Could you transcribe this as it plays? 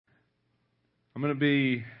I'm going to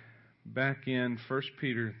be back in 1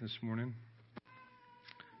 Peter this morning,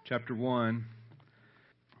 chapter 1.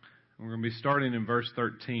 We're going to be starting in verse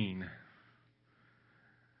 13.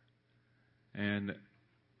 And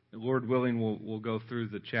Lord willing, we'll go through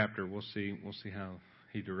the chapter. We'll see how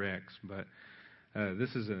He directs. But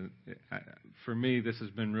for me, this has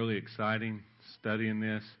been really exciting studying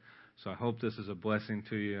this. So I hope this is a blessing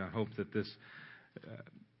to you. I hope that this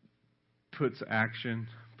puts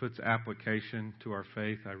application to our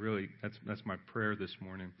faith. That's my prayer this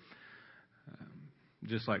morning.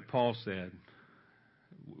 Just like Paul said,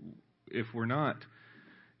 if we're not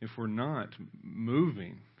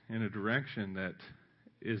moving in a direction that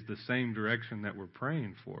is the same direction that we're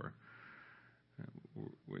praying for,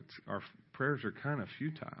 our prayers are kind of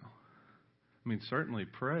futile. I mean, certainly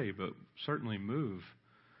pray, but certainly move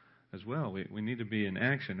as well. We need to be in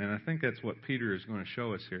action, and I think that's what Peter is going to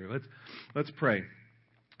show us here. Let's pray.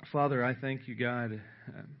 Father, I thank you, God.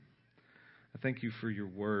 I thank you for your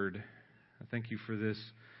word. I thank you for this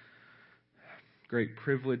great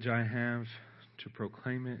privilege I have to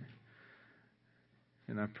proclaim it.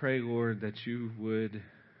 And I pray, Lord, that you would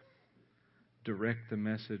direct the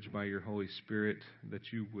message by your Holy Spirit,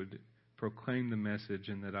 that you would proclaim the message,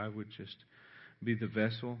 and that I would just be the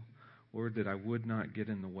vessel, Lord, that I would not get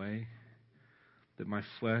in the way, that my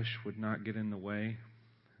flesh would not get in the way,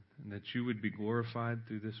 and that you would be glorified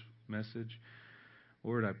through this message.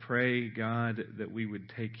 Lord, I pray, God, that we would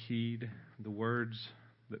take heed the words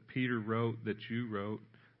that Peter wrote, that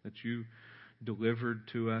you delivered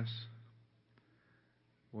to us.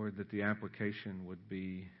 Lord, that the application would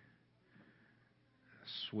be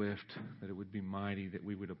swift, that it would be mighty, that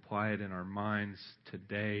we would apply it in our minds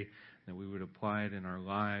today, that we would apply it in our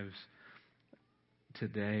lives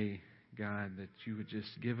today. God, that you would just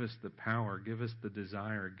give us the power, give us the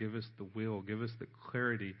desire, give us the will, give us the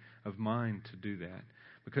clarity of mind to do that.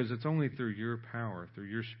 Because it's only through your power, through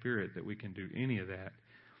your Spirit, that we can do any of that.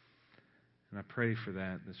 And I pray for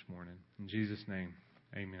that this morning. In Jesus' name,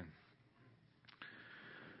 amen.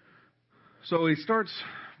 So he starts,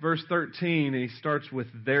 verse 13, he starts with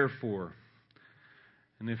therefore.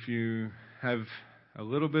 And if you have a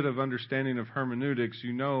little bit of understanding of hermeneutics,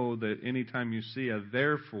 you know that anytime you see a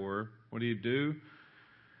therefore, what do?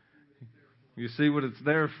 You see what it's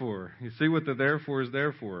there for. You see what the therefore is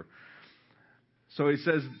there for. So he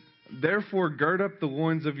says, therefore gird up the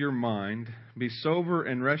loins of your mind, be sober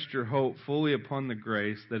and rest your hope fully upon the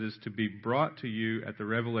grace that is to be brought to you at the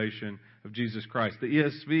revelation of Jesus Christ. The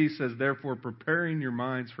ESV says, therefore preparing your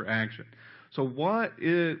minds for action. So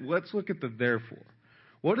let's look at the therefore.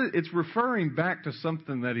 It's referring back to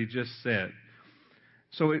something that he just said.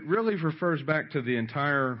 So it really refers back to the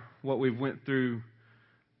entire, what we've went through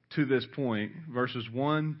to this point, verses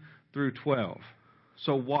 1 through 12.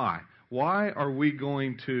 So why? Why are we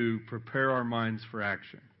going to prepare our minds for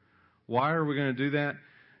action? Why are we going to do that?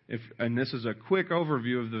 And this is a quick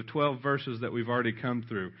overview of the 12 verses that we've already come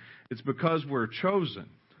through. It's because we're chosen.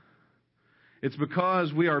 It's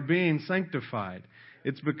because we are being sanctified.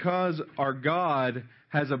 It's because our God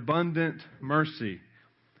has abundant mercy.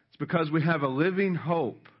 It's because we have a living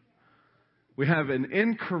hope. We have an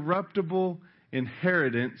incorruptible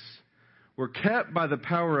inheritance. We're kept by the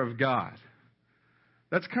power of God.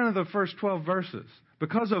 That's kind of the first 12 verses.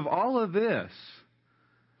 Because of all of this,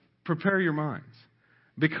 prepare your minds.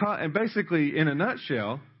 And basically, in a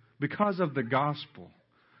nutshell, because of the gospel.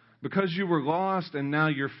 Because you were lost and now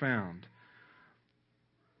you're found.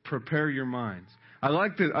 Prepare your minds. I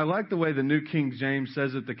like the way the New King James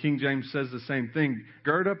says it. The King James says the same thing.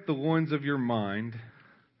 Gird up the loins of your mind.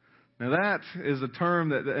 Now that is a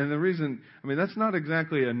term and the reason, that's not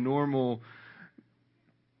exactly a normal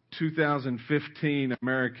 2015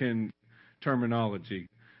 American terminology.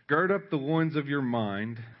 Gird up the loins of your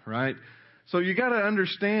mind, right? So you got to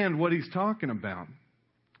understand what he's talking about.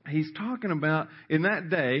 He's talking about in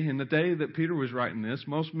the day that Peter was writing this,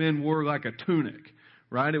 most men wore like a tunic,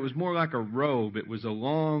 right? It was more like a robe. It was a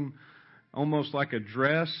long, almost like a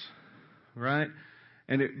dress, right?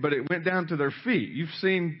 But it went down to their feet. You've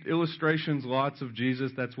seen illustrations, lots of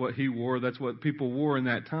Jesus. That's what he wore. That's what people wore in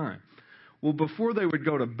that time. Well, before they would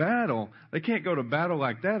go to battle, they can't go to battle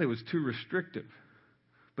like that. It was too restrictive.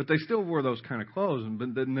 But they still wore those kind of clothes,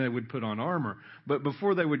 but then they would put on armor. But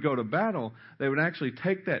before they would go to battle, they would actually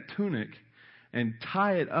take that tunic and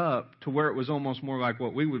tie it up to where it was almost more like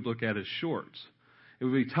what we would look at as shorts. It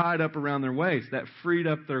would be tied up around their waist. That freed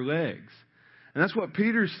up their legs. And that's what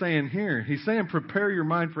Peter's saying here. He's saying prepare your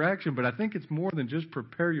mind for action, but I think it's more than just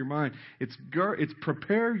prepare your mind. It's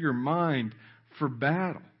prepare your mind for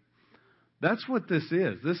battle. That's what this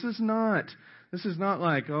is. This is not This is not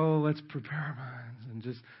like, oh, let's prepare our minds and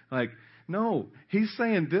just like, no. He's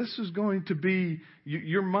saying this is going to be,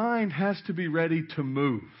 your mind has to be ready to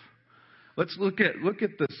move. Let's look at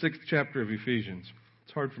the 6th chapter of Ephesians.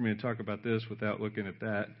 It's hard for me to talk about this without looking at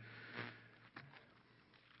that.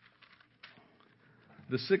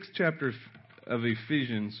 The 6th chapter of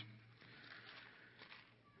Ephesians,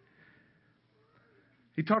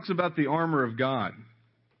 he talks about the armor of God.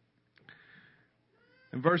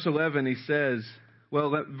 In verse 11, he says,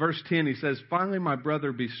 verse 10, he says, "Finally, my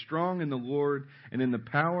brother, be strong in the Lord and in the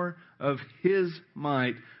power of His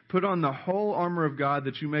might. Put on the whole armor of God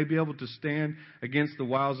that you may be able to stand against the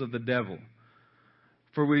wiles of the devil.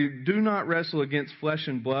 For we do not wrestle against flesh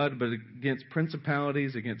and blood, but against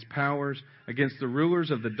principalities, against powers, against the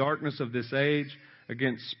rulers of the darkness of this age,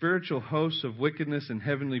 against spiritual hosts of wickedness in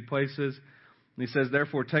heavenly places." And he says,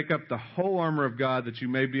 "Therefore, take up the whole armor of God that you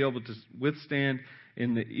may be able to withstand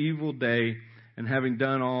in the evil day, and having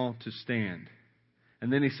done all, to stand."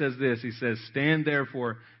 And then he says this, he says, "Stand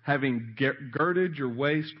therefore, having girded your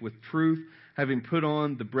waist with truth, having put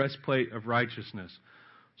on the breastplate of righteousness."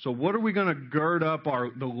 So what are we going to gird up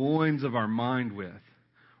the loins of our mind with?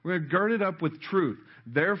 We're going to gird it up with truth.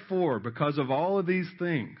 Therefore, because of all of these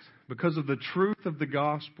things, because of the truth of the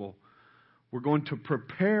gospel, we're going to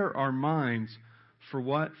prepare our minds for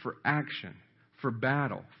what? For action, for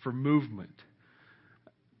battle, for movement.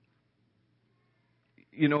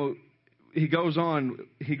 You know, he goes on,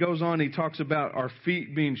 he talks about our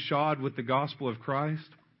feet being shod with the gospel of Christ.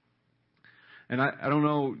 And I don't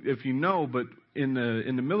know if you know, but in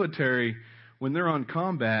the military, when they're on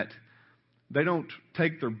combat, they don't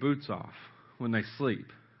take their boots off when they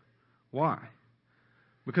sleep. Why?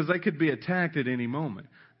 Because they could be attacked at any moment.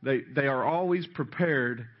 They are always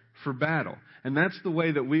prepared for battle. And that's the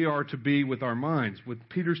way that we are to be with our minds.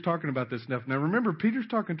 Peter's talking about this stuff. Now remember, Peter's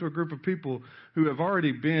talking to a group of people who have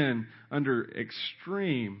already been under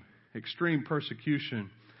extreme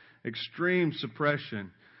persecution, extreme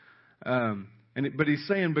suppression. But he's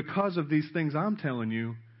saying, because of these things I'm telling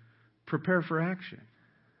you, prepare for action.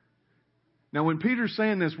 Now when Peter's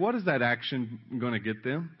saying this, what is that action going to get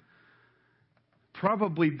them?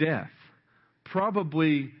 Probably death.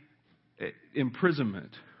 Probably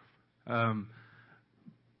imprisonment.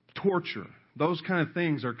 Torture. Those kind of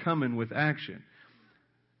things are coming with action.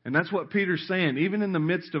 And that's what Peter's saying. Even in the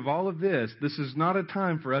midst of all of this, this is not a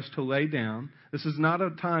time for us to lay down. This is not a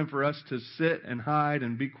time for us to sit and hide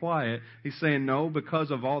and be quiet. He's saying, no,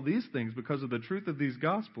 because of all these things, because of the truth of these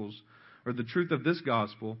gospels, or the truth of this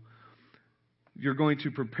gospel, you're going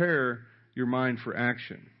to prepare your mind for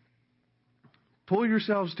action. Pull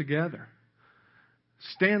yourselves together.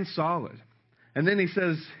 Stand solid. And then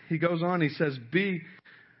he goes on, he says,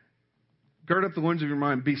 gird up the loins of your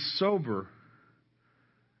mind, be sober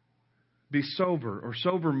or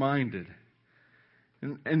sober-minded.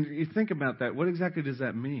 And you think about that, what exactly does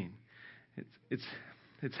that mean?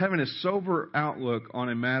 It's having a sober outlook on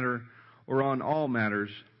a matter or on all matters.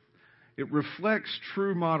 It reflects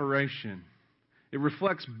true moderation. It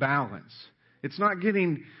reflects balance. It's not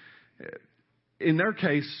getting, in their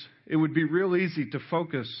case, it would be real easy to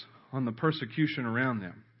focus on the persecution around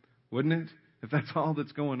them, wouldn't it? If that's all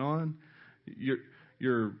that's going on,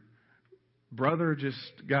 your brother just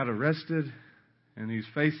got arrested and he's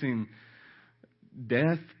facing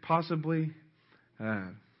death, possibly.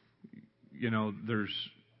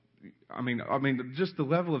 Just the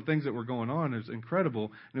level of things that were going on is incredible,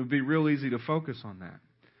 and it would be real easy to focus on that.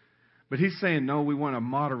 But he's saying, no, we want a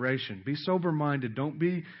moderation. Be sober-minded. Don't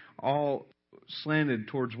be all slanted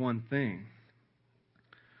towards one thing.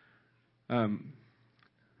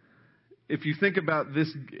 If you think about this,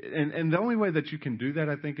 and the only way that you can do that,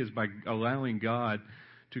 I think, is by allowing God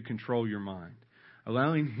to control your mind.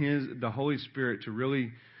 Allowing the Holy Spirit to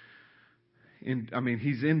really,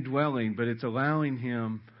 He's indwelling, but it's allowing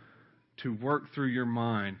Him to work through your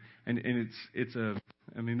mind. And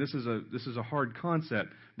this is a hard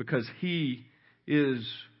concept, because He is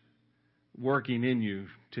working in you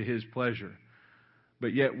to His pleasure.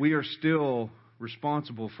 But yet we are still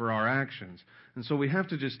responsible for our actions. And so we have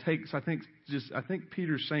to just I think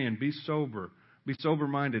Peter's saying, be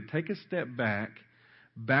sober-minded. Take a step back,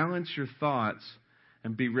 balance your thoughts,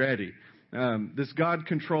 and be ready. This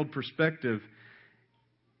God-controlled perspective,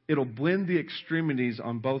 it'll blend the extremities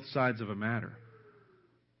on both sides of a matter.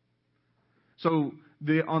 So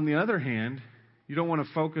on the other hand, you don't want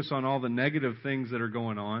to focus on all the negative things that are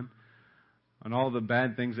going on all the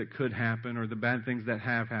bad things that could happen or the bad things that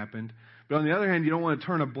have happened. But on the other hand, you don't want to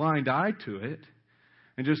turn a blind eye to it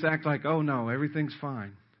and just act like, oh no, everything's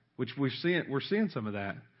fine. Which we're seeing some of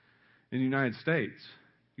that in the United States.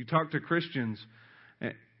 You talk to Christians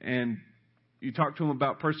and you talk to them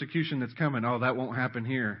about persecution that's coming. Oh, that won't happen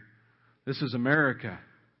here. This is America.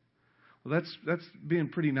 Well, that's being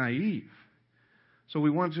pretty naive. So we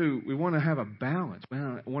want to have a balance. We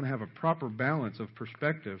want to have a proper balance of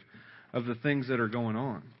perspective of the things that are going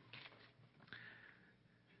on.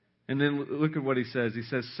 And then look at what he says. He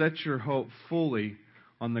says, set your hope fully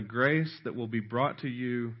on the grace that will be brought to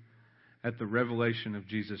you at the revelation of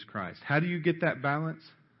Jesus Christ. How do you get that balance?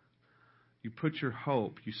 You put your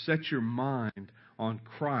hope, you set your mind on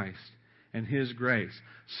Christ and His grace.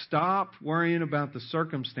 Stop worrying about the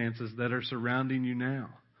circumstances that are surrounding you now.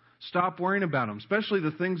 Stop worrying about them, especially the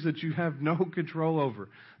things that you have no control over.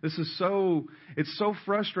 It's so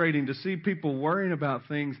frustrating to see people worrying about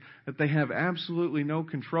things that they have absolutely no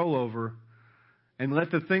control over and let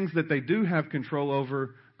the things that they do have control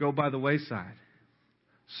over go by the wayside.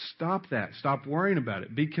 Stop that. Stop worrying about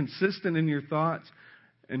it. Be consistent in your thoughts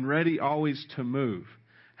and ready always to move.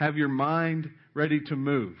 Have your mind ready to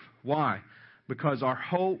move. Why? Because our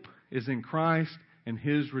hope is in Christ and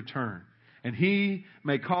His return. And He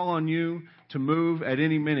may call on you to move at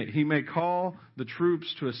any minute. He may call the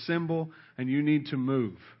troops to assemble, and you need to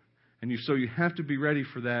move. So you have to be ready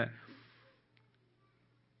for that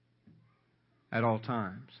at all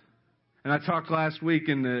times. And I talked last week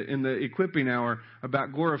in the equipping hour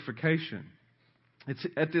about glorification. It's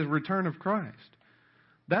at the return of Christ.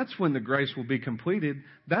 That's when the grace will be completed.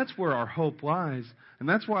 That's where our hope lies. And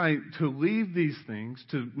that's why to leave these things,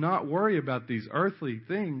 to not worry about these earthly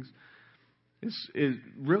things, it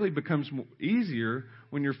really becomes easier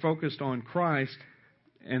when you're focused on Christ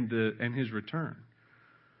and His return.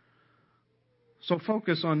 So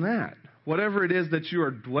focus on that. Whatever it is that you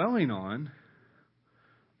are dwelling on.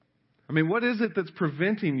 I mean, what is it that's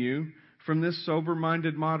preventing you from this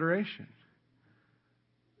sober-minded moderation?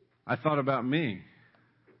 I thought about me.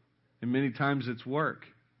 And many times it's work.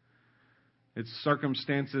 It's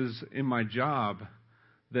circumstances in my job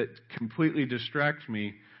that completely distract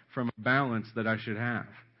me from a balance that I should have.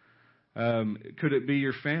 Could it be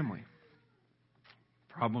your family?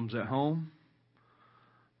 Problems at home?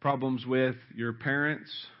 Problems with your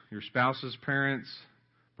parents, your spouse's parents?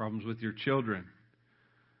 Problems with your children?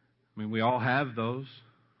 I mean, we all have those,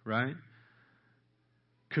 right?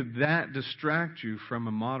 Could that distract you from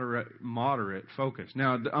a moderate focus?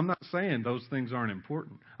 Now, I'm not saying those things aren't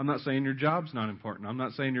important. I'm not saying your job's not important. I'm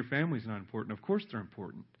not saying your family's not important. Of course they're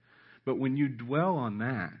important. But when you dwell on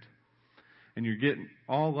that, and you're getting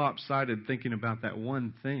all lopsided thinking about that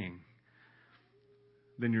one thing,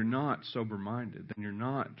 then you're not sober-minded. Then you're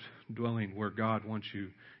not dwelling where God wants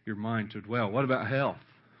your mind to dwell. What about health?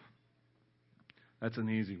 That's an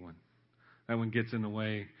easy one. That one gets in the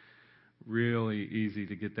way. Really easy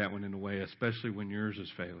to get that one in the way, especially when yours is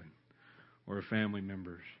failing or a family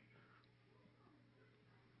member's.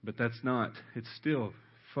 But it's still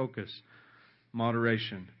focus,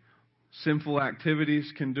 moderation. Sinful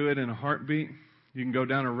activities can do it in a heartbeat. You can go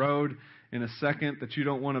down a road in a second that you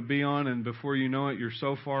don't want to be on, and before you know it, you're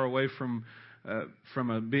so far away from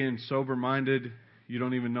being sober-minded, you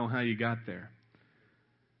don't even know how you got there.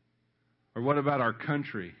 Or what about our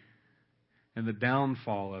country and the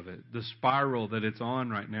downfall of it, the spiral that it's on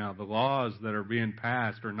right now, the laws that are being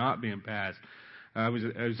passed or not being passed? I was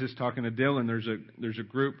just talking to Dylan. There's a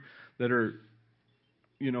group that are,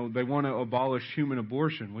 they want to abolish human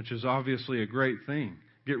abortion, which is obviously a great thing.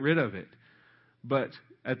 Get rid of it. But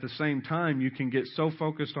at the same time, you can get so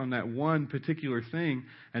focused on that one particular thing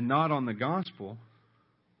and not on the gospel,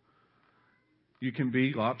 you can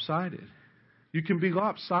be lopsided. You can be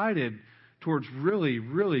lopsided towards really,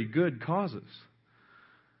 really good causes.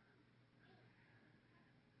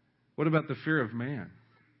 What about the fear of man?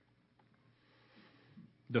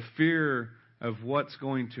 The fear of what's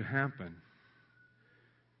going to happen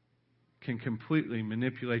can completely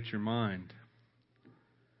manipulate your mind.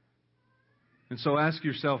 And so ask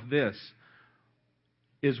yourself this: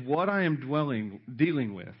 is what I am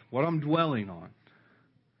dealing with, what I'm dwelling on,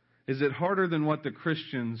 is it harder than what the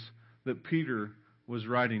Christians that Peter was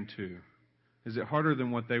writing to? Is it harder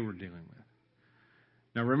than what they were dealing with?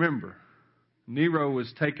 Now remember, Nero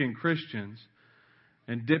was taking Christians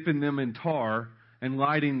and dipping them in tar and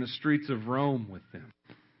lighting the streets of Rome with them.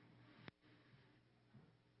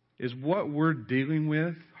 Is what we're dealing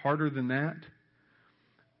with harder than that?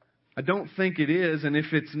 I don't think it is, and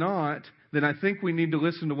if it's not, then I think we need to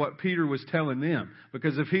listen to what Peter was telling them.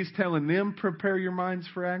 Because if he's telling them, prepare your minds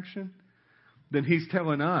for action, then he's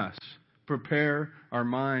telling us, prepare our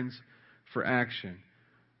minds for action.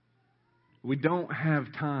 We don't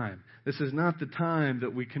have time. This is not the time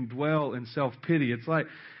that we can dwell in self-pity. It's like,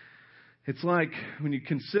 It's like when you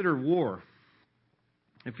consider war.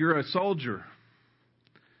 If you're a soldier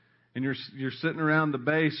and you're sitting around the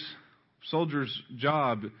base, soldier's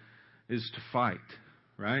job is to fight,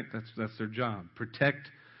 right? That's their job. Protect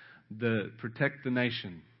the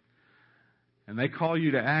nation. And they call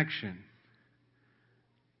you to action.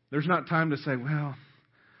 There's not time to say, well,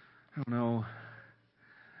 I don't know.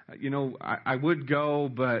 I would go,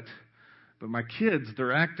 but my kids,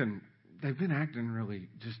 they've been acting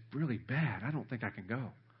really bad. I don't think I can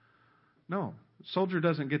go. No, a soldier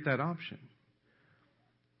doesn't get that option.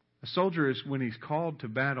 A soldier is, when he's called to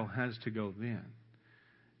battle, has to go then.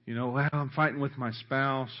 Well, I'm fighting with my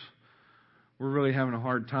spouse. We're really having a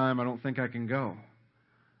hard time. I don't think I can go.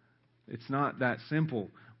 It's not that simple.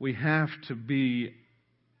 We have to be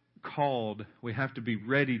called. We have to be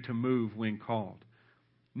ready to move when called.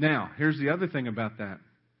 Now, here's the other thing about that.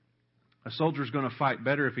 A soldier's going to fight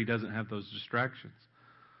better if he doesn't have those distractions.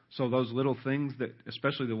 So those little things, that,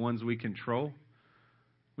 especially the ones we control,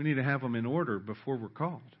 we need to have them in order before we're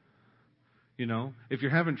called. If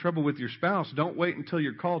you're having trouble with your spouse, don't wait until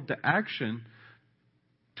you're called to action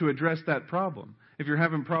to address that problem. If you're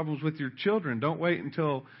having problems with your children, don't wait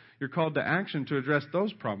until you're called to action to address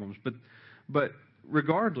those problems. But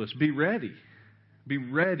regardless, be ready. Be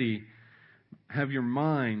ready. Have your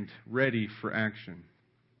mind ready for action.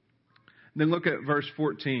 And then look at verse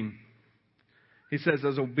 14. He says,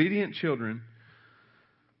 as obedient children,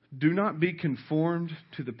 do not be conformed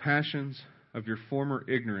to the passions of your former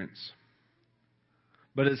ignorance.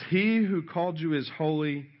 But as He who called you is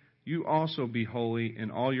holy, you also be holy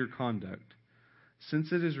in all your conduct.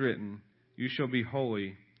 Since it is written, you shall be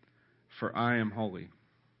holy, for I am holy.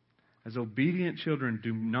 As obedient children,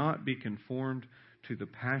 do not be conformed to the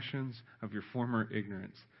passions of your former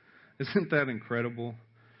ignorance. Isn't that incredible?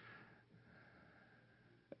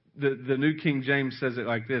 The New King James says it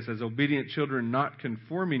like this: as obedient children, not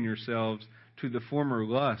conforming yourselves to the former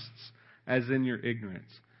lusts, as in your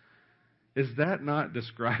ignorance. Is that not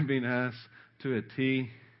describing us to a T?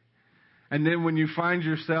 And then when you find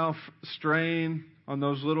yourself straying on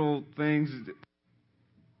those little things,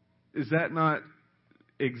 is that not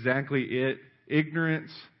exactly it?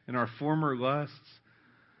 Ignorance and our former lusts?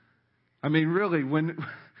 I mean, really,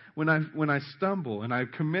 when I stumble and I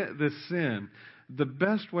commit this sin, the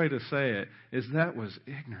best way to say it is that was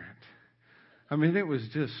ignorant. I mean, it was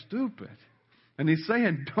just stupid. And he's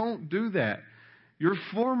saying, don't do that. Your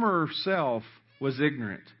former self was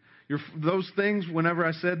ignorant. Those things, whenever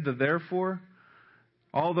I said the therefore,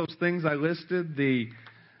 all those things I listed,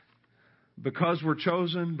 because we're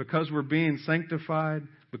chosen, because we're being sanctified,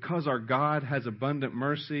 because our God has abundant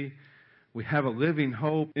mercy, we have a living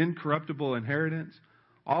hope, incorruptible inheritance,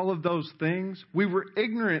 all of those things, we were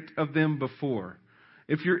ignorant of them before.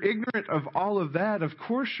 If you're ignorant of all of that, of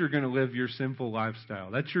course you're going to live your sinful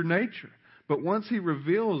lifestyle. That's your nature. But once He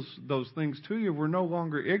reveals those things to you, we're no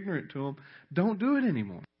longer ignorant to them. Don't do it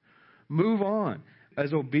anymore. Move on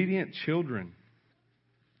as obedient children.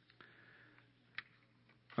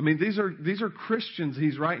 I mean, these are Christians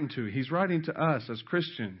He's writing to. He's writing to us as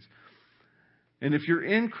Christians. And if you're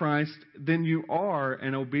in Christ, then you are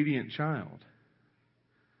an obedient child.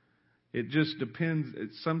 It just depends.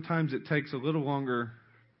 Sometimes it takes a little longer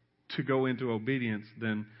to go into obedience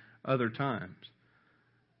than other times.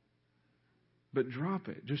 But drop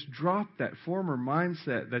it. Just drop that former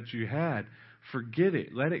mindset that you had. Forget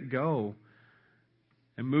it. Let it go.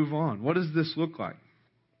 And move on. What does this look like?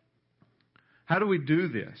 How do we do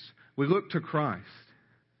this? We look to Christ.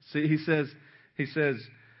 See, he says,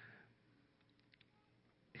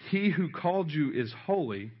 He who called you is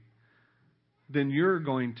holy, then you're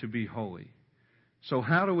going to be holy. So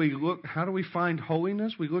how do we look? How do we find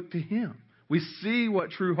holiness? We look to Him. We see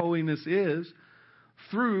what true holiness is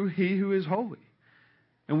through He who is holy.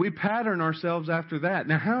 And we pattern ourselves after that.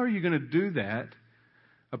 Now, how are you going to do that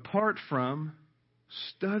apart from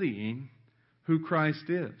studying who Christ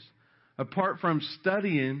is? Apart from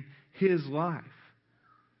studying His life?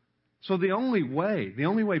 So the only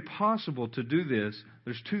way possible to do this,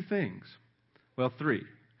 there's two things. Well, three.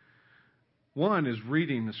 One is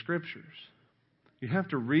reading the Scriptures. You have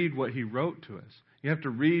to read what He wrote to us. You have to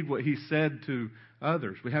read what He said to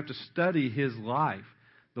others. We have to study His life,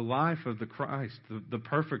 the life of the Christ, the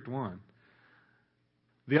perfect one.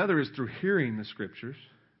 The other is through hearing the Scriptures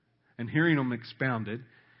and hearing them expounded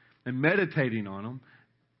and meditating on them.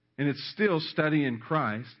 And it's still studying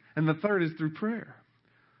Christ. And the third is through prayer.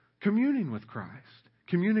 Communing with Christ.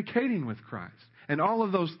 Communicating with Christ. And all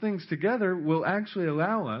of those things together will actually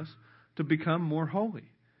allow us to become more holy.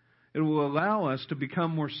 It will allow us to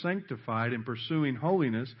become more sanctified in pursuing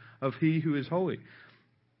holiness of He who is holy.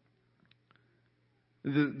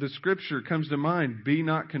 The scripture comes to mind, be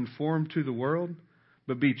not conformed to the world,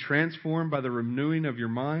 but be transformed by the renewing of your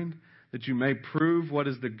mind, that you may prove what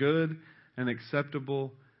is the good and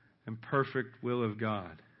acceptable and perfect will of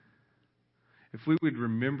God. If we would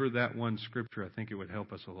remember that one scripture, I think it would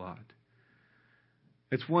help us a lot.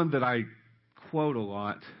 It's one that I quote a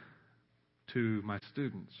lot to my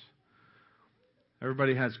students.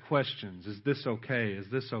 Everybody has questions. Is this okay? Is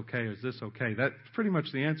this okay? Is this okay? That's pretty much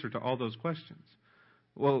the answer to all those questions.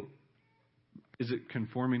 Well, is it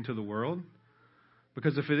conforming to the world?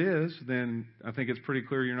 Because if it is, then I think it's pretty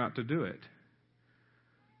clear you're not to do it.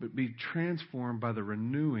 But be transformed by the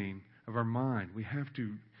renewing of our mind. We have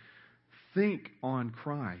to think on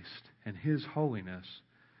Christ and His holiness.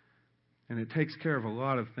 And it takes care of a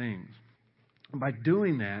lot of things. By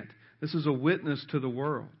doing that, this is a witness to the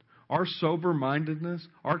world. Our sober-mindedness,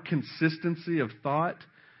 our consistency of thought,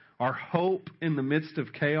 our hope in the midst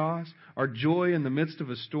of chaos, our joy in the midst of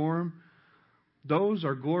a storm, those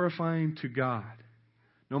are glorifying to God.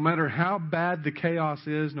 No matter how bad the chaos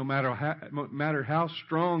is, no matter how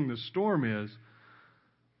strong the storm is,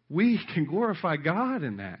 we can glorify God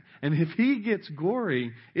in that. And if He gets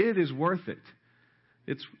glory, it is worth it.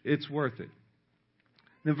 It's worth it.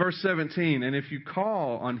 In verse 17, and if you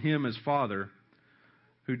call on Him as Father,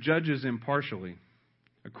 who judges impartially,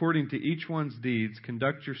 according to each one's deeds,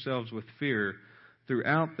 conduct yourselves with fear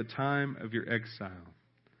throughout the time of your exile.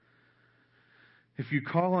 If you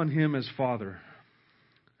call on Him as Father,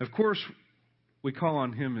 of course, we call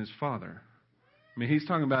on Him as Father. I mean, He's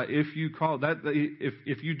talking about if you call that,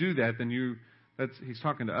 if you do that, then He's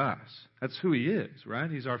talking to us. That's who He is,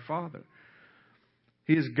 right? He's our Father.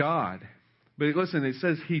 He is God. But listen, it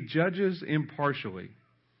says He judges impartially.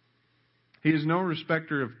 He is no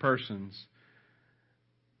respecter of persons.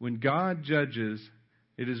 When God judges,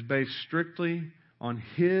 it is based strictly on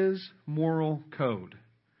His moral code.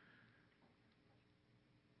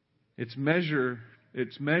 It's measured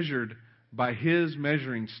by His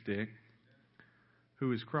measuring stick,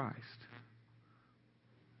 who is Christ,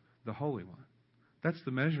 the Holy One. That's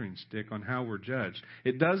the measuring stick on how we're judged.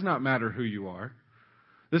 It does not matter who you are.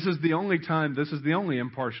 This is the only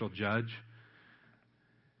impartial judge.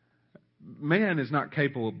 Man is not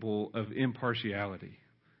capable of impartiality.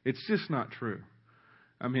 It's just not true.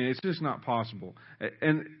 I mean, it's just not possible.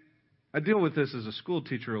 And I deal with this as a school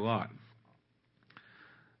teacher a lot.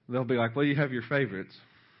 They'll be like, well, you have your favorites.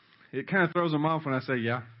 It kind of throws them off when I say,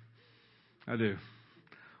 yeah, I do.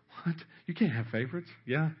 What? You can't have favorites?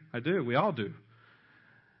 Yeah, I do. We all do.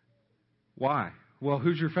 Why? Well,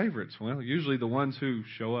 who's your favorites? Well, usually the ones who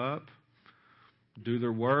show up, do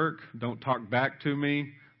their work, don't talk back to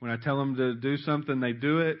me. When I tell them to do something, they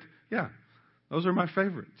do it. Yeah, those are my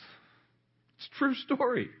favorites. It's a true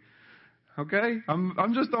story. Okay?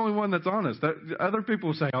 I'm just the only one that's honest. Other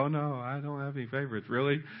people say, oh, no, I don't have any favorites.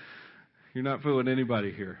 Really? You're not fooling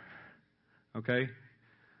anybody here. Okay?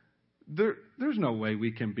 There's no way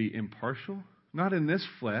we can be impartial. Not in this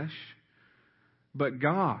flesh. But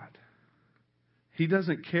God, He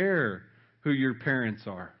doesn't care who your parents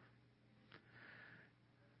are.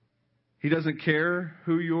 He doesn't care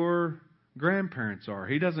who your grandparents are.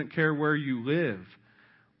 He doesn't care where you live,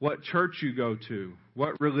 what church you go to,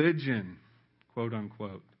 what religion, quote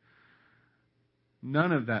unquote.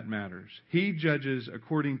 None of that matters. He judges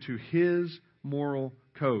according to His moral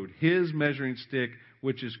code, His measuring stick,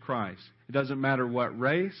 which is Christ. It doesn't matter what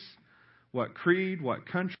race, what creed, what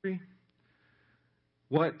country,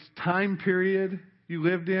 what time period you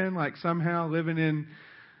lived in, like somehow living in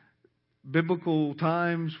biblical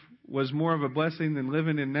times was more of a blessing than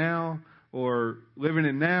living in now, or living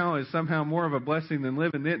in now is somehow more of a blessing than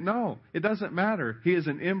living in. No, it doesn't matter. He is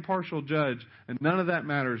an impartial judge, and none of that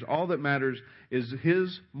matters. All that matters is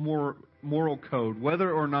His moral code,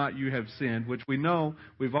 whether or not you have sinned, which we know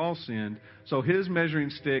we've all sinned. So His measuring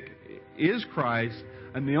stick is Christ,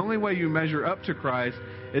 and the only way you measure up to Christ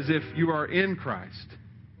is if you are in Christ.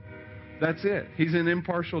 That's it. He's an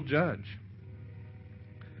impartial judge.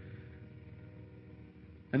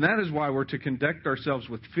 And that is why we're to conduct ourselves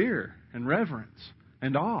with fear and reverence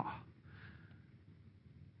and awe.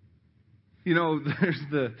 You know,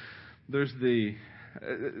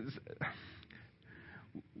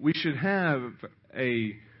 we should have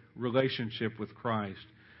a relationship with Christ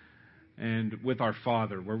and with our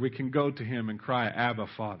Father where we can go to Him and cry, Abba,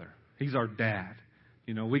 Father. He's our dad.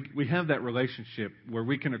 You know, we have that relationship where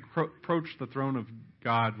we can approach the throne of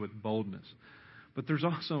God with boldness. But there's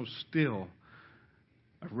also still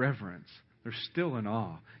a reverence. There's still an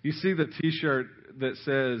awe. You see the T-shirt that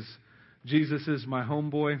says, Jesus is my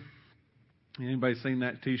homeboy? Anybody seen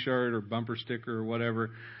that T-shirt or bumper sticker or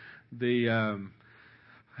whatever?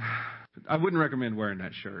 I wouldn't recommend wearing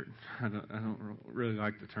that shirt. I don't really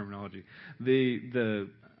like the terminology.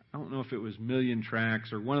 I don't know if it was Million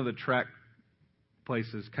Tracks or one of the track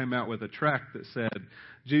places came out with a tract that said,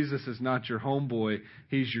 Jesus is not your homeboy,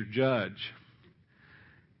 he's your judge.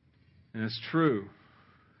 And it's true.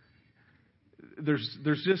 There's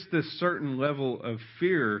just this certain level of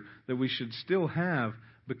fear that we should still have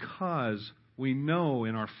because we know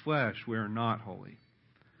in our flesh we are not holy.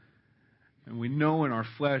 And we know in our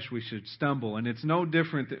flesh we should stumble. And it's no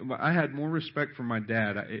different. I had more respect for my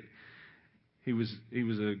dad. He was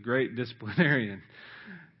a great disciplinarian.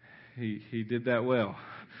 He did that well.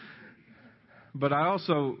 But I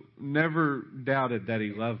also never doubted that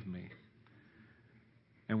he loved me.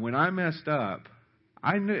 And when I messed up,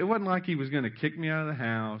 I knew it wasn't like he was going to kick me out of the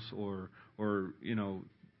house or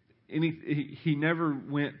he never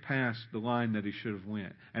went past the line that he should have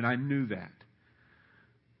went. And I knew that.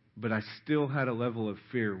 But I still had a level of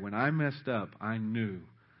fear. When I messed up, I knew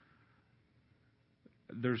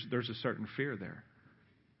there's a certain fear there.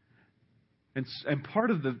 And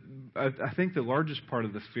part of I think the largest part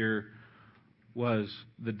of the fear was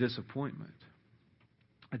the disappointment.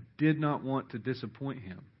 I did not want to disappoint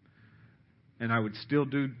him. And I would still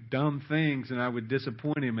do dumb things and I would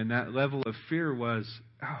disappoint him. And that level of fear was,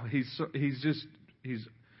 he's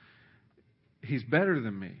better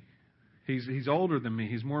than me. He's older than me.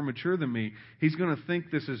 He's more mature than me. He's going to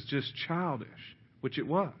think this is just childish, which it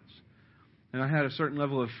was. And I had a certain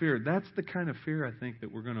level of fear. That's the kind of fear I think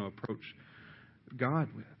that we're going to approach God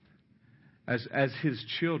with. As His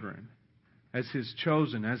children, as His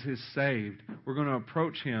chosen, as His saved, we're going to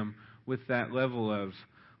approach Him with that level of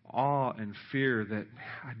awe and fear that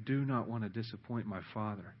I do not want to disappoint my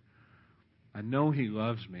Father. I know He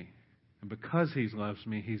loves me. And because He loves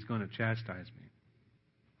me, He's going to chastise me.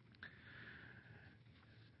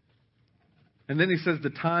 And then he says, the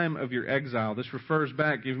time of your exile. This refers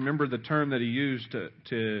back, you remember the term that he used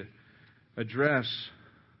to address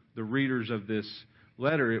the readers of this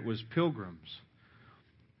letter. It was pilgrims.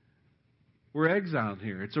 We're exiled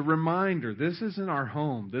here. It's a reminder. This isn't our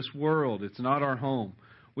home. This world, it's not our home.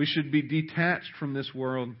 We should be detached from this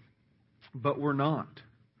world, but we're not.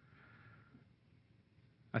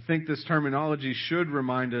 I think this terminology should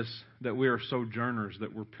remind us that we are sojourners,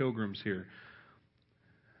 that we're pilgrims here.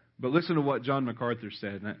 But listen to what John MacArthur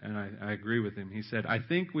said, and I agree with him. He said, I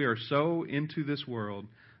think we are so into this world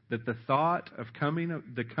that the thought of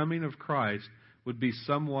the coming of Christ would be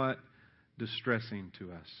somewhat distressing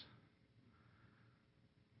to us.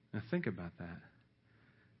 Now think about that.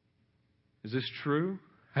 Is this true?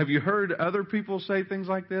 Have you heard other people say things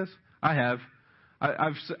like this? I have.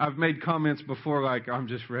 I've made comments before like, I'm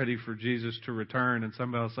just ready for Jesus to return. And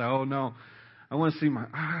somebody will say, oh no,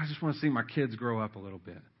 I just want to see my kids grow up a little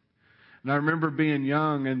bit. And I remember being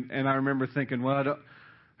young and I remember thinking, well,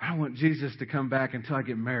 I don't want Jesus to come back until I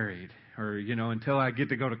get married or, until I get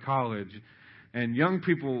to go to college. And young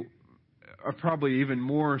people are probably even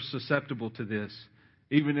more susceptible to this,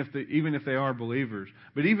 even if they are believers.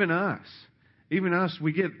 But even us,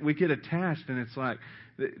 we get attached, and it's like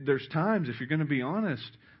there's times, if you're going to be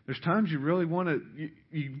honest, there's times you really want to.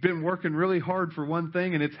 You've been working really hard for one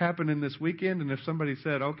thing, and it's happening this weekend. And if somebody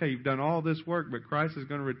said, "Okay, you've done all this work, but Christ is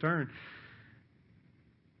going to return,"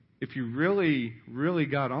 if you really, really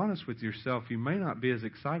got honest with yourself, you may not be as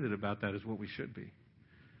excited about that as what we should be.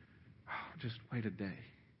 Oh, just wait a day.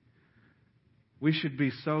 We should be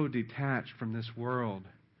so detached from this world,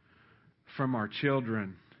 from our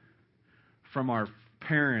children, from our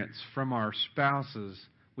parents, from our spouses.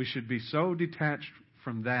 We should be so detached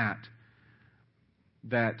from that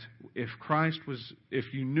if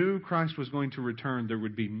you knew Christ was going to return, there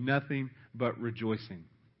would be nothing but rejoicing.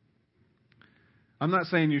 I'm not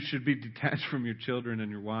saying you should be detached from your children and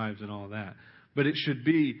your wives and all that, but it should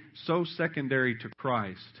be so secondary to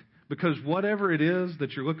Christ. Because whatever it is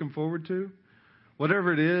that you're looking forward to,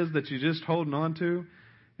 whatever it is that you're just holding on to,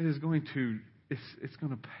 it's going to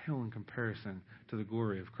pale in comparison to the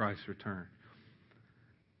glory of Christ's return.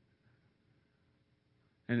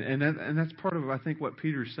 And that's part of, I think, what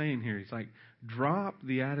Peter's saying here. He's like, drop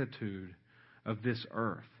the attitude of this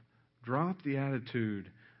earth. Drop the attitude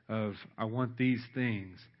of, I want these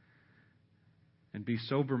things. And be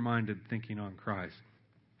sober-minded, thinking on Christ.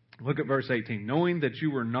 Look at verse 18. Knowing that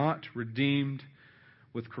you were not redeemed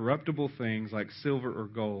with corruptible things like silver or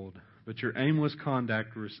gold, but your aimless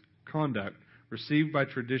conduct received by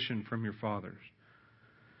tradition from your fathers.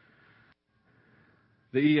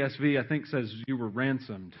 The ESV, I think, says you were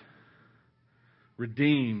ransomed,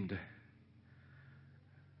 redeemed.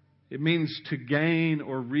 It means to gain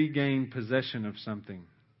or regain possession of something.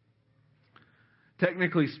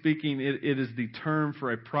 Technically speaking, it is the term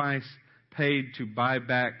for a price paid to buy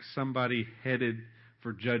back somebody headed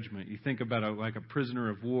for judgment. You think about it like a prisoner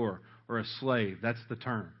of war or a slave. That's the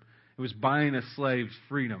term. It was buying a slave's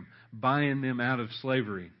freedom, buying them out of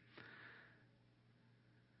slavery.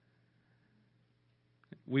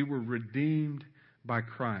 We were redeemed by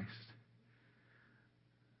Christ.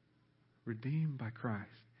 Redeemed by Christ.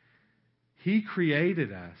 He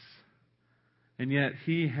created us, and yet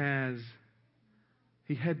He had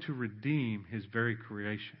to redeem His very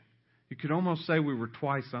creation. You could almost say we were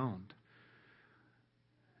twice owned.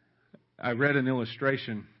 I read an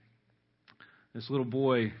illustration. This little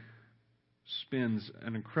boy spends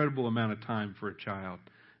an incredible amount of time for a child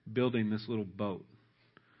building this little boat.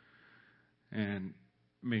 And,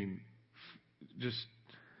 I mean, just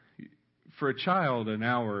for a child, an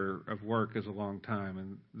hour of work is a long time.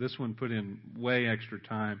 And this one put in way extra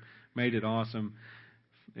time, made it awesome.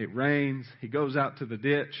 It rains. He goes out to the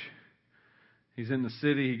ditch. He's in the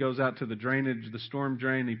city. He goes out to the drainage, the storm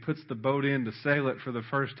drain. He puts the boat in to sail it for the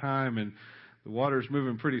first time, and the water's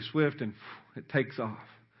moving pretty swift, and it takes off.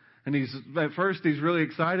 And at first he's really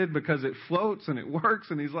excited because it floats and it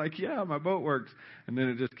works, and he's like, yeah, my boat works. And then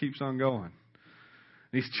it just keeps on going.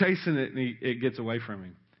 And he's chasing it, and it gets away from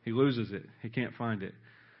him. He loses it. He can't find it.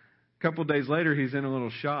 A couple of days later, he's in a little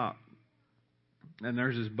shop, and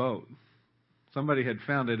there's his boat. Somebody had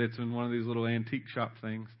found it. It's in one of these little antique shop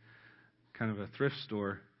things, kind of a thrift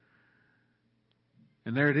store.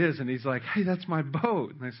 And there it is, and he's like, hey, that's my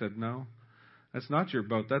boat. And they said, no, that's not your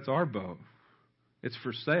boat. That's our boat. It's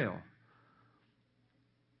for sale.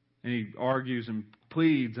 And he argues and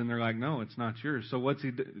pleads, and they're like, no, it's not yours. So what's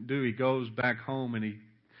he do? He goes back home, and he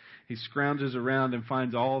scrounges around and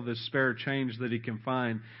finds all this spare change that he can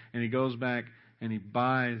find, and he goes back and he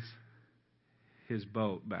buys his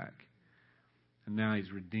boat back. And now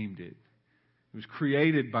he's redeemed it. It was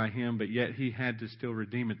created by him, but yet he had to still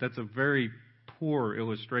redeem it. That's a very poor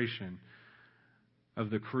illustration of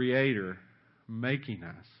the Creator making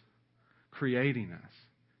us, creating us,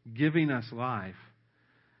 giving us life,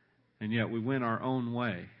 and yet we went our own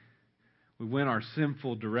way. We went our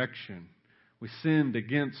sinful direction. We sinned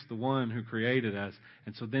against the one who created us,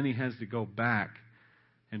 and so then He has to go back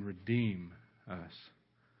and redeem us.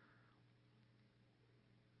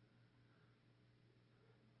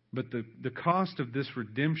 But the cost of this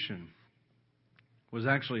redemption was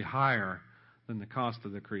actually higher than the cost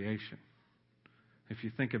of the creation. If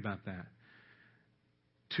you think about that.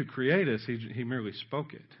 To create us, He merely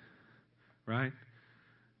spoke it. Right?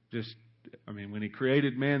 When He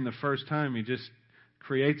created man the first time, He just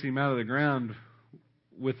creates him out of the ground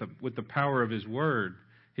with the power of His Word.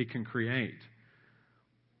 He can create.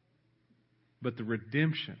 But the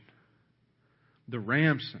redemption, the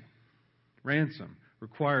ransom,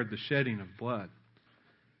 required the shedding of blood.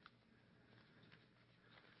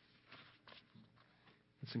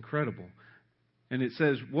 It's incredible. And it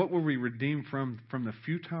says, what were we redeemed from? From the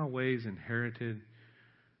futile ways inherited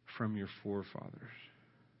from your forefathers.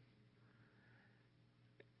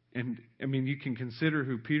 And, you can consider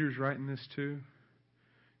who Peter's writing this to.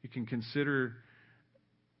 You can consider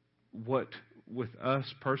what, with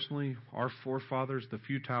us personally, our forefathers, the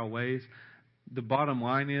futile ways. The bottom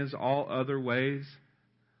line is, all other ways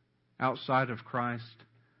outside of Christ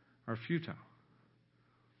are futile.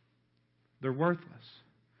 They're worthless.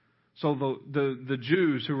 So the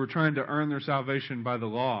Jews who were trying to earn their salvation by the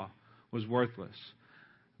law was worthless.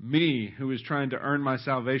 Me, who was trying to earn my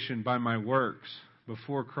salvation by my works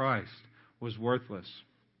before Christ, was worthless.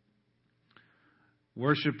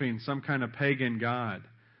 Worshipping some kind of pagan god,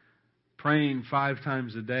 praying 5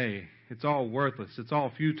 times a day, it's all worthless. It's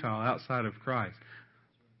all futile outside of Christ.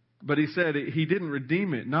 But He said He didn't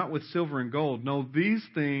redeem it, not with silver and gold. No, these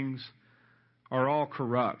things are all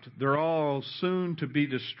corrupt. They're all soon to be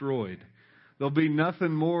destroyed. There'll be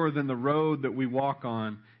nothing more than the road that we walk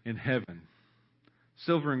on in heaven.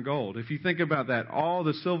 Silver and gold. If you think about that, all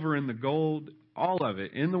the silver and the gold, all of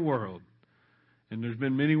it in the world, and there's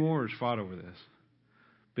been many wars fought over this.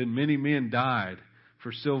 Been many men died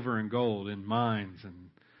for silver and gold in mines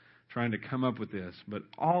and trying to come up with this. But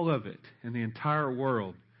all of it in the entire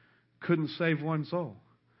world couldn't save one soul.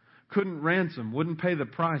 Couldn't ransom, wouldn't pay the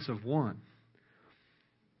price of one.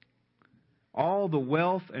 All the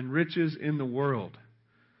wealth and riches in the world,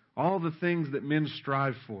 all the things that men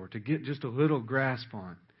strive for, to get just a little grasp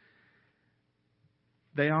on,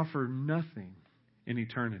 they offer nothing in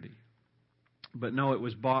eternity. But no, it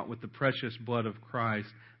was bought with the precious blood of Christ,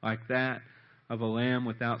 like that of a lamb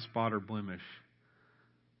without spot or blemish.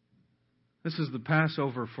 This is the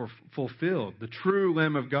Passover fulfilled. The true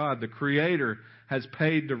Lamb of God, the Creator, has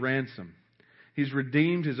paid the ransom. He's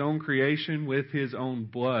redeemed His own creation with His own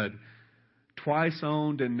blood. Twice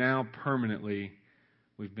owned and now permanently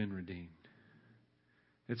we've been redeemed.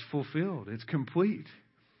 It's fulfilled. It's complete.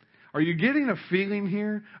 Are you getting a feeling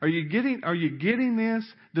here? Are you getting this?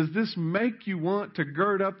 Does this make you want to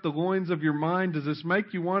gird up the loins of your mind? Does this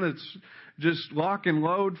make you want to just lock and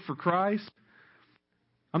load for Christ?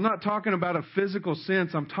 I'm not talking about a physical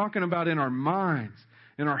sense. I'm talking about in our minds,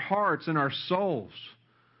 in our hearts, in our souls.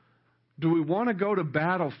 Do we want to go to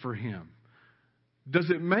battle for Him?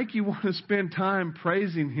 Does it make you want to spend time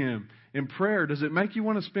praising Him in prayer? Does it make you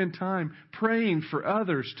want to spend time praying for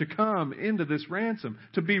others to come into this ransom,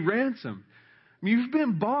 to be ransomed? I mean, you've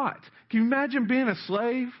been bought. Can you imagine being a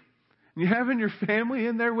slave and you having your family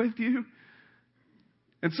in there with you?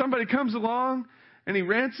 And somebody comes along and he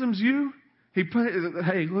ransoms you.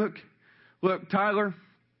 Hey, look, Tyler,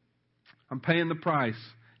 I'm paying the price.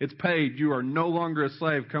 It's paid. You are no longer a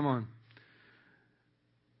slave. Come on.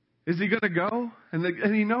 Is he going to go?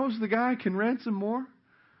 And he knows the guy can ransom more?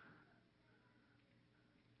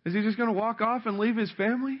 Is he just going to walk off and leave his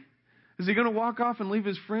family? Is he going to walk off and leave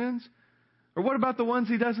his friends? Or what about the ones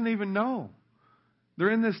he doesn't even know?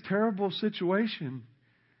 They're in this terrible situation.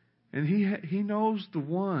 And he knows the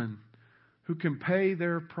one who can pay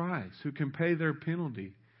their price, who can pay their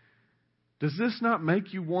penalty. Does this not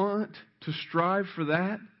make you want to strive for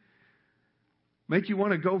that? Make you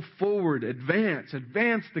want to go forward, advance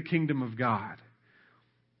the kingdom of God.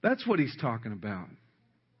 That's what he's talking about.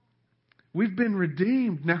 We've been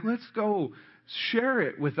redeemed. Now let's go share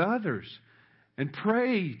it with others and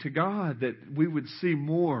pray to God that we would see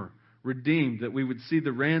more redeemed, that we would see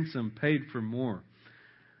the ransom paid for more.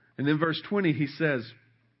 And then verse 20, he says,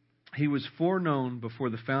 He was foreknown before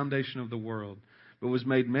the foundation of the world, but was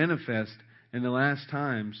made manifest in the last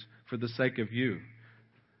times for the sake of you.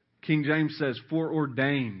 King James says,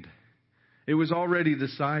 foreordained. It was already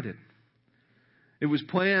decided. It was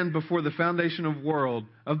planned before the foundation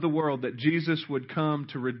of the world that Jesus would come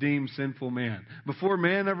to redeem sinful man. Before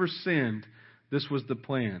man ever sinned, this was the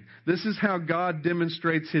plan. This is how God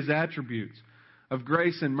demonstrates His attributes of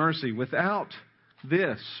grace and mercy. Without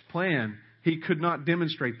this plan, He could not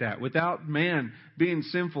demonstrate that. Without man being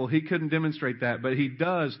sinful, He couldn't demonstrate that. But He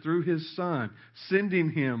does through His Son,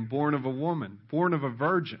 sending Him born of a woman, born of a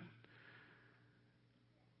virgin,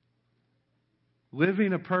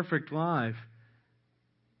 living a perfect life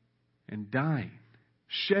and dying,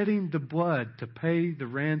 shedding the blood to pay the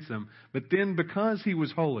ransom. But then because He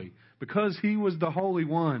was holy, because He was the Holy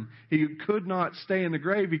One, He could not stay in the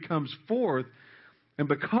grave. He comes forth. And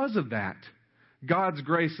because of that, God's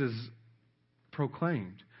grace is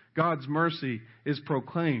proclaimed. God's mercy is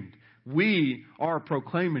proclaimed. We are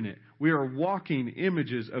proclaiming it. We are walking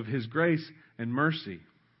images of His grace and mercy.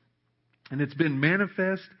 And it's been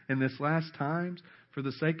manifest in this last times for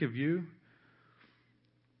the sake of you.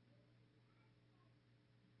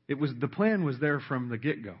 The plan was there from the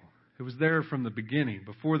get-go. It was there from the beginning,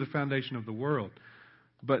 before the foundation of the world.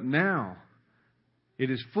 But now, it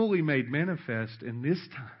is fully made manifest in this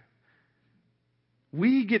time.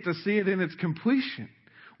 We get to see it in its completion.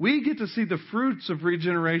 We get to see the fruits of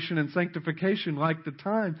regeneration and sanctification like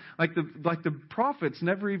the prophets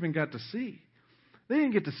never even got to see. They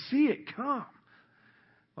didn't get to see it come.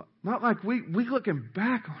 Not like we looking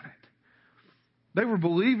back on it. They were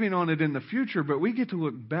believing on it in the future, but we get to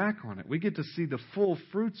look back on it. We get to see the full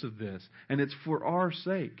fruits of this, and it's for our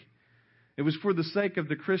sake. It was for the sake of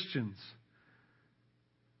the Christians,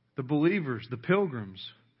 the believers, the pilgrims.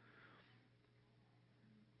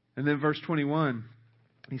 And then verse 21,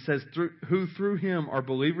 he says, who through Him are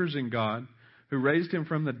believers in God, who raised Him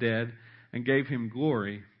from the dead and gave Him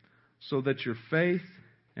glory, so that your faith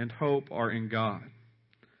and hope are in God.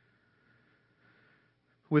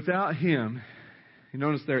 Without Him, you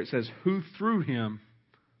notice there it says, who through Him,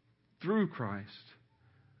 through Christ,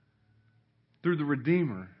 through the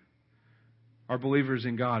Redeemer, are believers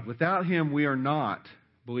in God. Without Him, we are not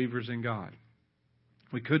believers in God.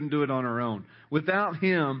 We couldn't do it on our own. Without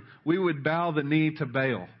Him, we would bow the knee to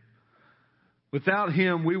Baal. Without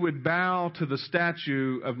Him, we would bow to the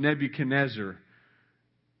statue of Nebuchadnezzar.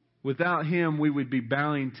 Without Him, we would be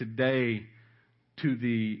bowing today to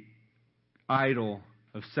the idol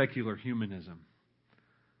of secular humanism.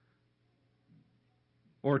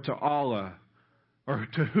 Or to Allah, or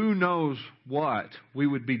to who knows what we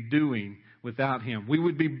would be doing without Him. We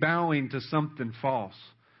would be bowing to something false.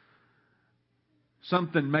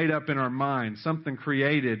 Something made up in our mind, something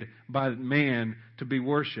created by man to be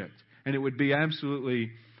worshipped. And it would be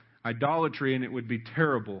absolutely idolatry, and it would be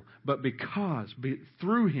terrible. But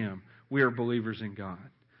through Him, we are believers in God.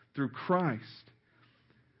 Through Christ.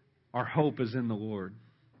 Our hope is in the Lord.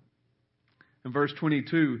 In verse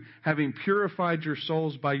 22, having purified your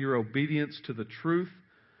souls by your obedience to the truth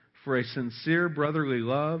for a sincere brotherly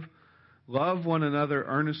love, love one another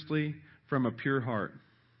earnestly from a pure heart.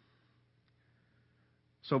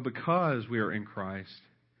 So because we are in Christ,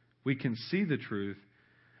 we can see the truth,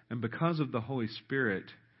 and because of the Holy Spirit,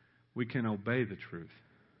 we can obey the truth.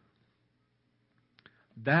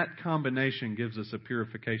 That combination gives us a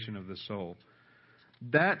purification of the soul.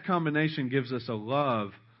 That combination gives us a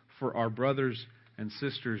love for our brothers and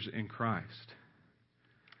sisters in Christ.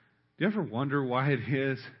 Do you ever wonder why it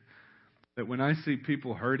is that when I see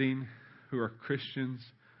people hurting who are Christians,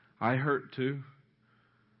 I hurt too?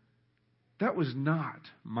 That was not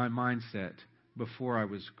my mindset before I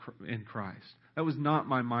was in Christ. That was not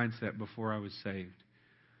my mindset before I was saved.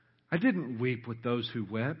 I didn't weep with those who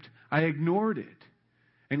wept. I ignored it.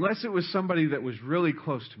 Unless it was somebody that was really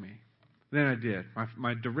close to me. Then I did.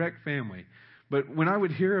 My direct family. But when I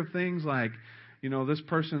would hear of things like, this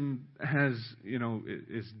person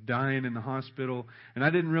is dying in the hospital, and I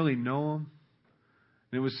didn't really know him,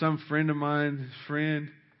 and it was some friend of mine's friend,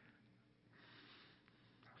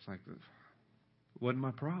 I was like, it wasn't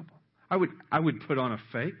my problem. I would put on a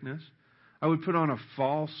fakeness. I would put on a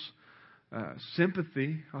false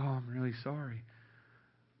sympathy. Oh, I'm really sorry.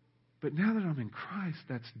 But now that I'm in Christ,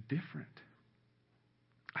 that's different.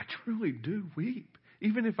 I truly do weep.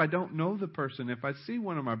 Even if I don't know the person, if I see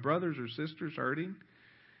one of my brothers or sisters hurting,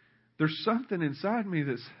 there's something inside me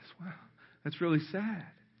that says, wow, that's really sad.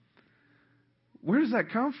 Where does that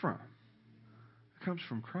come from? It comes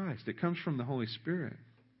from Christ. It comes from the Holy Spirit.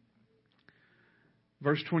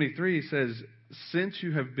 Verse 23 says, since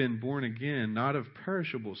you have been born again, not of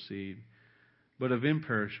perishable seed, but of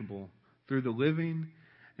imperishable, through the living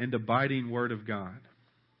and abiding Word of God.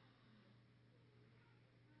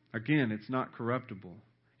 Again, it's not corruptible.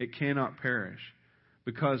 It cannot perish.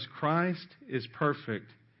 Because Christ is perfect.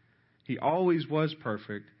 He always was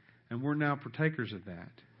perfect. And we're now partakers of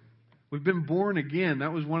that. We've been born again.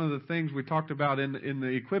 That was one of the things we talked about in the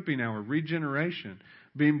equipping hour. Regeneration.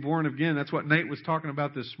 Being born again. That's what Nate was talking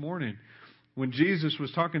about this morning. When Jesus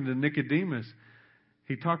was talking to Nicodemus,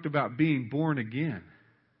 he talked about being born again.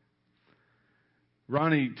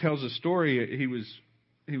 Ronnie tells a story. He was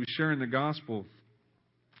sharing the gospel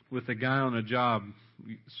with a guy on a job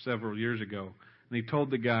several years ago. And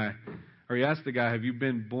he asked the guy, have you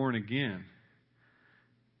been born again?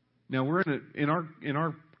 Now we're in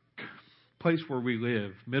our place where we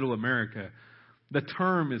live, Middle America, the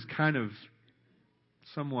term is kind of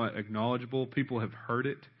somewhat acknowledgeable. People have heard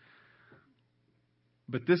it.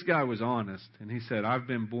 But this guy was honest, and he said, I've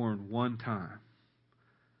been born one time.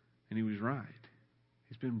 And he was right.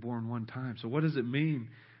 He's been born one time. So what does it mean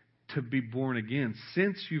to be born again?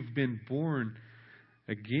 Since you've been born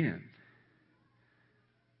again,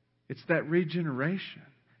 it's that regeneration.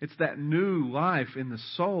 It's that new life in the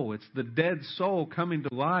soul. It's the dead soul coming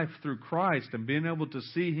to life through Christ and being able to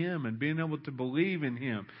see Him and being able to believe in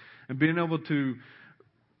Him and being able to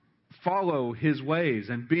follow His ways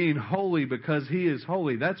and being holy because He is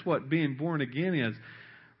holy. That's what being born again is.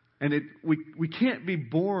 And we can't be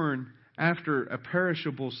born after a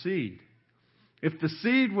perishable seed. If the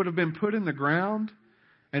seed would have been put in the ground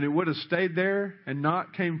and it would have stayed there and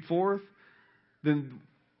not came forth, then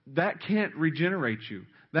that can't regenerate you.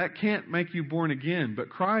 That can't make you born again. But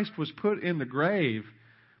Christ was put in the grave,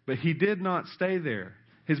 but He did not stay there.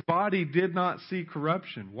 His body did not see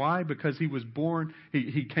corruption. Why? Because He was born,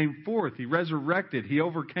 He came forth, He resurrected, He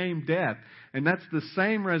overcame death. And that's the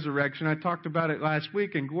same resurrection. I talked about it last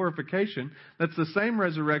week in glorification. That's the same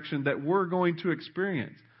resurrection that we're going to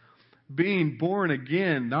experience. Being born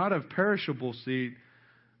again, not of perishable seed,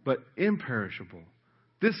 but imperishable.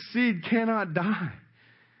 This seed cannot die.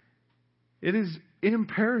 It is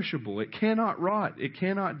imperishable. It cannot rot. It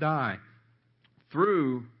cannot die.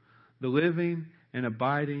 Through the living and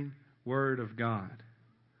abiding Word of God.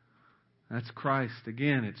 That's Christ.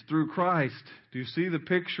 Again, it's through Christ. Do you see the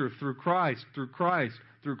picture? Through Christ, through Christ,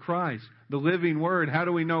 through Christ. The living Word. How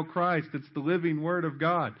do we know Christ? It's the living Word of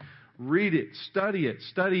God. Read it,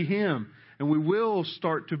 study Him, and we will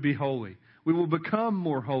start to be holy. We will become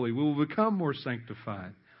more holy. We will become more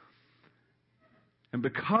sanctified. And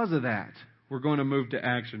because of that, we're going to move to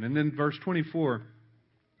action. And then verse 24,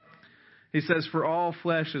 he says, for all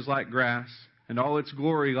flesh is like grass, and all its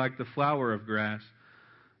glory like the flower of grass.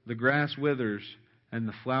 The grass withers, and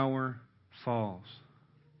the flower falls.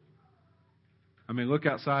 I mean, look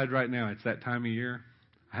outside right now. It's that time of year.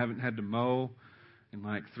 I haven't had to mow in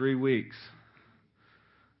like 3 weeks.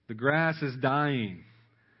 The grass is dying.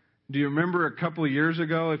 Do you remember a couple of years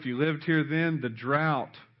ago, if you lived here then, the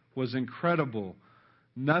drought was incredible.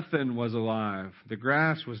 Nothing was alive. The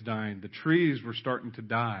grass was dying. The trees were starting to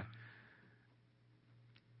die.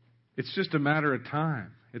 It's just a matter of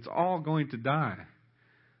time. It's all going to die.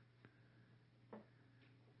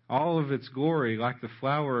 All of its glory, like the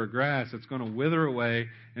flower or grass, it's going to wither away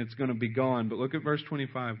and it's going to be gone. But look at verse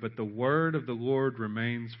 25. But the word of the Lord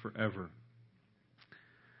remains forever.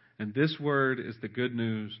 And this word is the good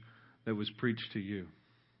news that was preached to you.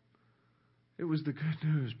 It was the good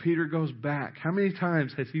news. Peter goes back. How many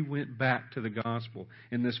times has he went back to the gospel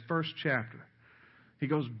in this first chapter? He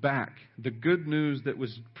goes back. The good news that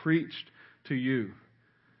was preached to you.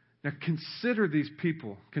 Now consider these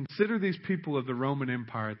people. Consider these people of the Roman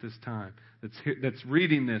Empire at this time that's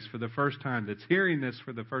reading this for the first time, that's hearing this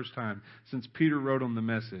for the first time since Peter wrote on the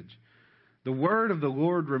message. The word of the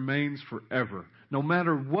Lord remains forever. No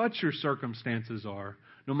matter what your circumstances are,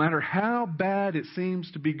 no matter how bad it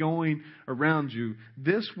seems to be going around you,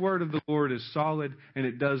 this word of the Lord is solid and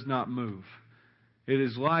it does not move. It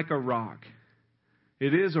is like a rock.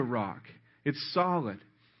 It is a rock. It's solid.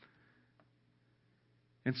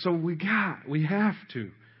 And so we have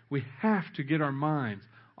to get our minds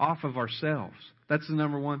off of ourselves. That's the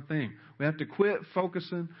number one thing. We have to quit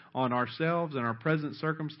focusing on ourselves and our present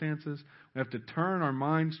circumstances. We have to turn our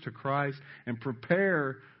minds to Christ and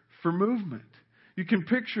prepare for movement. You can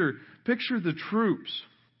picture the troops.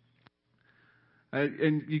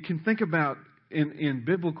 And you can think about in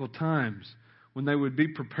biblical times when they would be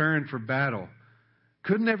preparing for battle.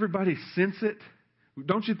 Couldn't everybody sense it?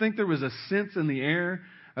 Don't you think there was a sense in the air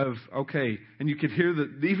of, okay, and you could hear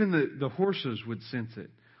even the horses would sense it.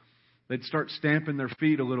 They'd start stamping their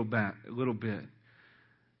feet a little bit.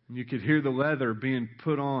 And you could hear the leather being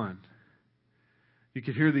put on. You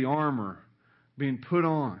could hear the armor being put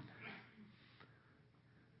on.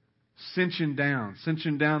 Cinching down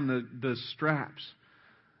the straps,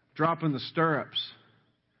 dropping the stirrups.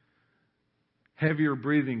 Heavier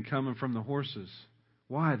breathing coming from the horses.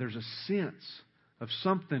 Why? There's a sense of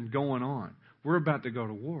something going on. We're about to go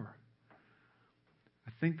to war.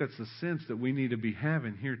 I think that's the sense that we need to be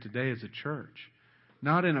having here today as a church.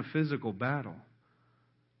 Not in a physical battle.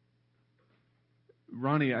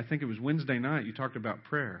 Ronnie, I think it was Wednesday night, you talked about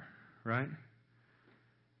prayer, right?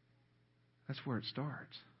 That's where it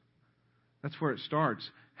starts. That's where it starts.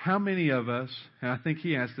 How many of us, and I think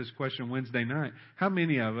he asked this question Wednesday night, how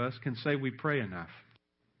many of us can say we pray enough?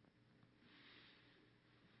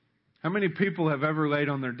 How many people have ever laid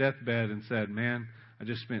on their deathbed and said, man, I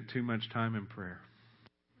just spent too much time in prayer?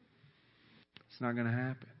 It's not going to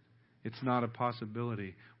happen. It's not a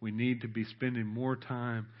possibility. We need to be spending more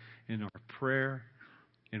time in our prayer,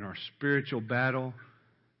 in our spiritual battle,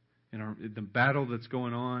 the battle that's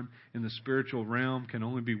going on in the spiritual realm can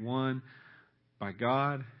only be won by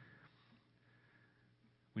God.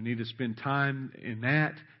 We need to spend time in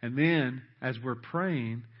that. And then, as we're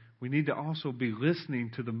praying, we need to also be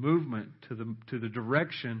listening to the movement, to the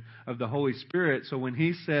direction of the Holy Spirit. So when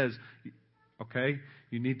He says, okay,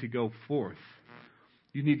 you need to go forth.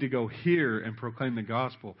 You need to go here and proclaim the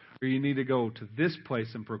gospel. Or you need to go to this place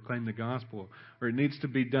and proclaim the gospel. Or it needs to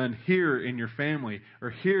be done here in your family. Or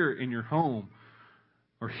here in your home.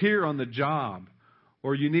 Or here on the job.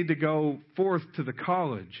 Or you need to go forth to the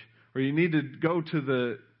college. Or you need to go to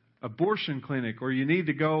the abortion clinic. Or you need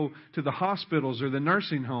to go to the hospitals or the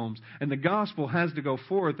nursing homes. And the gospel has to go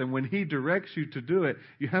forth. And when He directs you to do it,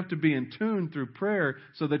 you have to be in tune through prayer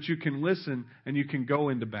so that you can listen and you can go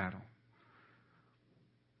into battle.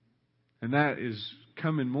 And that is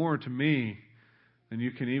coming more to me than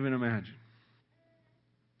you can even imagine.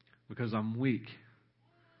 Because I'm weak.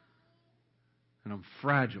 And I'm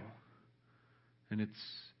fragile. And it's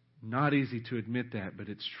not easy to admit that, but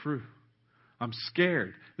it's true. I'm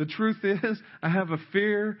scared. The truth is, I have a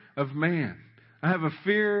fear of man. I have a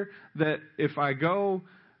fear that if I go,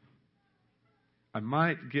 I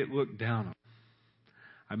might get looked down on.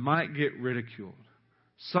 I might get ridiculed.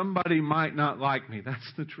 Somebody might not like me.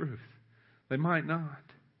 That's the truth. They might not.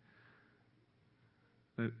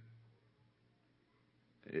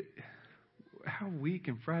 How weak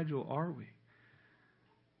and fragile are we?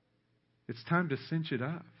 It's time to cinch it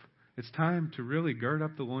up. It's time to really gird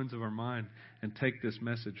up the loins of our mind and take this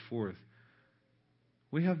message forth.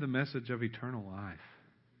 We have the message of eternal life.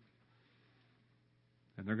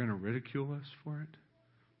 And they're going to ridicule us for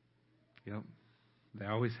it? Yep. They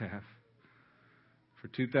always have. For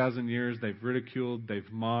 2,000 years, they've ridiculed,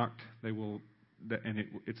 they've mocked,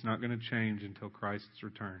 it's not going to change until Christ's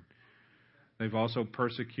return. They've also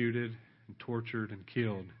persecuted and tortured and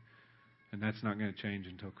killed, and that's not going to change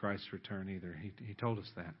until Christ's return either. He told us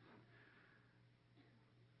that.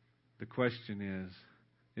 The question is,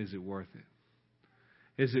 is it worth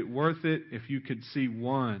it? Is it worth it if you could see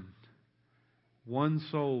one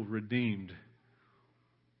soul redeemed?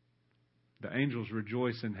 The angels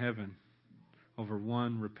rejoice in heaven over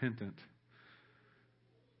one repentant.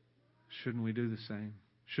 Shouldn't we do the same?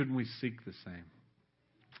 Shouldn't we seek the same?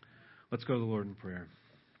 Let's go to the Lord in prayer.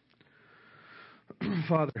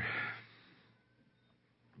 Father,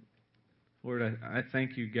 Lord, I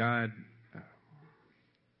thank you, God,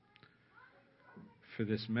 for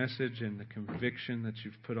this message and the conviction that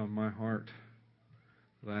you've put on my heart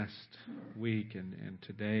last week and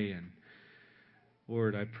today. And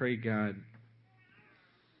Lord, I pray, God,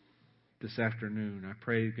 this afternoon, I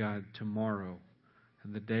pray, God, tomorrow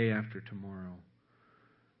and the day after tomorrow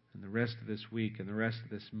and the rest of this week and the rest of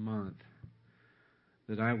this month,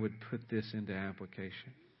 that I would put this into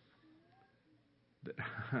application.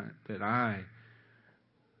 That I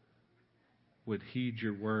would heed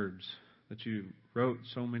your words that you wrote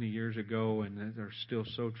so many years ago and that are still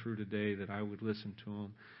so true today, that I would listen to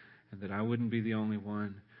them, and that I wouldn't be the only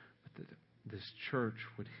one, but that this church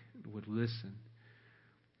would listen,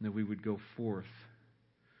 and that we would go forth,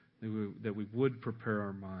 that we would prepare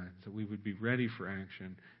our minds, that we would be ready for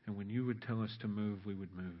action, and when you would tell us to move, we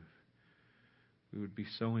would move. We would be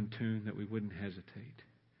so in tune that we wouldn't hesitate.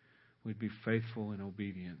 We'd be faithful in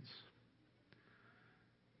obedience.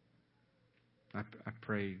 I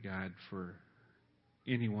pray, God, for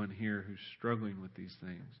anyone here who's struggling with these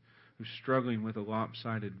things, who's struggling with a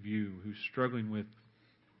lopsided view, who's struggling with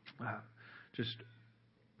just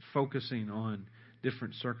focusing on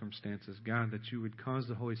different circumstances, God, that you would cause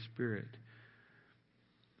the Holy Spirit,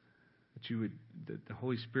 that the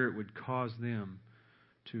Holy Spirit would cause them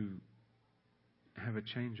to have a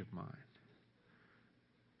change of mind,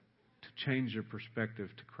 to change their perspective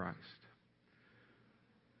to Christ.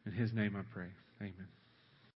 In His name I pray. Amen.